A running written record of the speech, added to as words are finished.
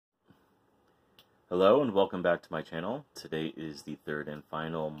Hello and welcome back to my channel. Today is the third and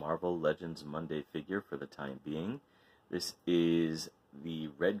final Marvel Legends Monday figure for the time being. This is the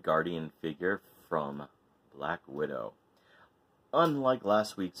Red Guardian figure from Black Widow. Unlike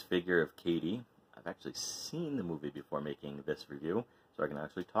last week's figure of Katy, I've actually seen the movie before making this review, so I can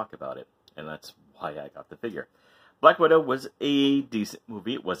actually talk about it, and that's why I got the figure. Black Widow was a decent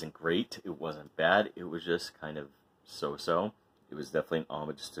movie. It wasn't great, it wasn't bad, it was just kind of so-so. It was definitely an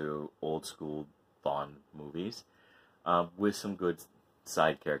homage to old school Bond movies, with some good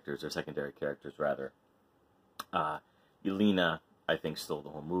side characters, or secondary characters rather. Yelena, I think, stole the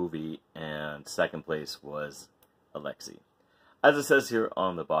whole movie, and second place was Alexei. As it says here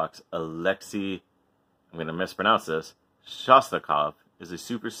on the box, Alexei, I'm going to mispronounce this, Shostakov, is a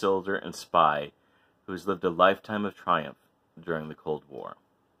super soldier and spy who has lived a lifetime of triumph during the Cold War.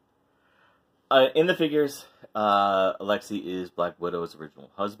 In the figures, Alexei is Black Widow's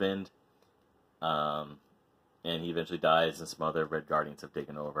original husband. And he eventually dies, and some other Red Guardians have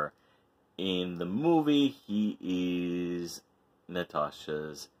taken over. In the movie, he is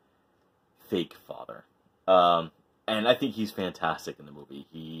Natasha's fake father. And I think he's fantastic in the movie.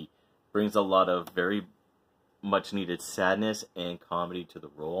 He brings a lot of very much needed sadness and comedy to the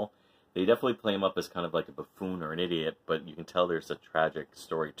role. They definitely play him up as kind of like a buffoon or an idiot, but you can tell there's a tragic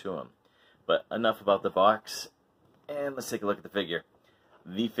story to him. But enough about the box, and let's take a look at the figure.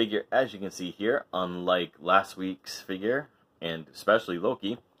 The figure, as you can see here, unlike last week's figure, and especially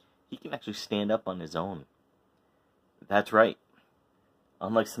Loki, he can actually stand up on his own. That's right.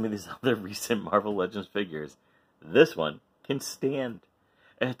 Unlike some of these other recent Marvel Legends figures, this one can stand.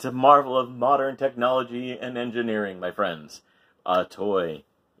 It's a marvel of modern technology and engineering, my friends. A toy,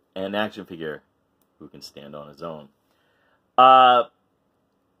 an action figure, who can stand on his own.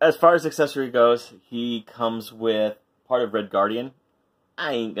 As far as accessory goes, he comes with part of Red Guardian.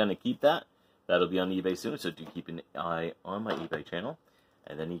 I ain't gonna keep that. That'll be on eBay soon, so do keep an eye on my eBay channel.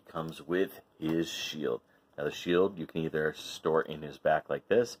 And then he comes with his shield. Now the shield you can either store in his back like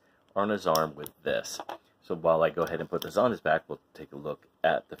this, or on his arm with this. So while I go ahead and put this on his back, we'll take a look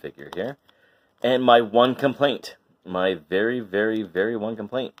at the figure here. And my one complaint, my very, very, very one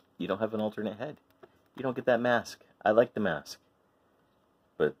complaint, you don't have an alternate head. You don't get that mask. I like the mask.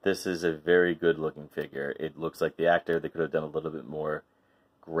 But this is a very good looking figure. It looks like the actor, they could have done a little bit more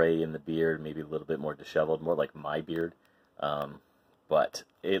gray in the beard, maybe a little bit more disheveled, more like my beard, but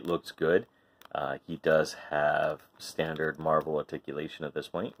it looks good. He does have standard Marvel articulation at this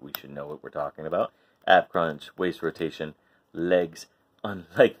point. We should know what we're talking about. Ab crunch, waist rotation, legs.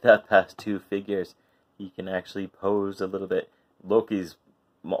 Unlike the past two figures, he can actually pose a little bit. Loki's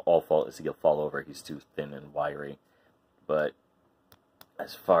all fault is he'll fall over. He's too thin and wiry. But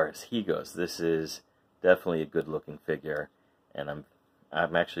as far as he goes, this is definitely a good looking figure, and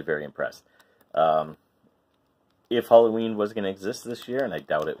I'm actually very impressed. If Halloween was going to exist this year, and I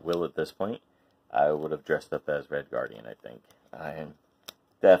doubt it will at this point, I would have dressed up as Red Guardian, I think. I am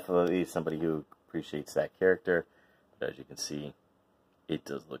definitely somebody who appreciates that character, but as you can see, it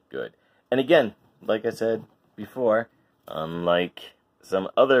does look good. And again, like I said before, unlike some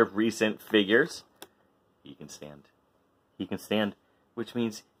other recent figures, he can stand. He can stand, which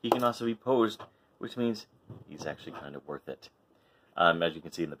means he can also be posed, which means he's actually kind of worth it. As you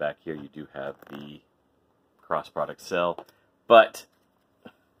can see in the back here, you do have the cross-product sale, but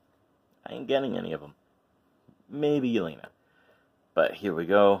I ain't getting any of them. Maybe Yelena. But here we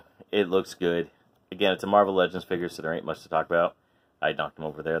go. It looks good. Again, it's a Marvel Legends figure, so there ain't much to talk about. I knocked him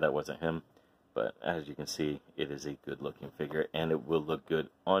over there. That wasn't him. But as you can see, it is a good-looking figure, and it will look good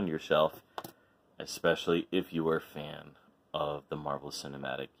on your shelf, especially if you are a fan of the Marvel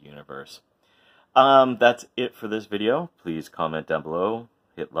Cinematic Universe. That's it for this video. Please comment down below,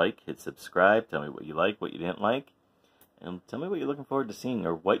 hit like, hit subscribe, tell me what you like, what you didn't like, and tell me what you're looking forward to seeing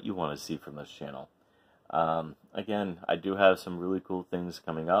or what you want to see from this channel. Again, I do have some really cool things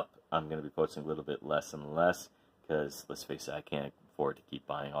coming up. I'm going to be posting a little bit less and less because, let's face it, I can't afford to keep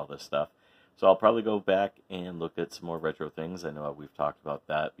buying all this stuff. So I'll probably go back and look at some more retro things. I know we've talked about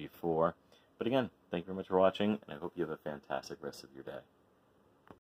that before. But again, thank you very much for watching, and I hope you have a fantastic rest of your day.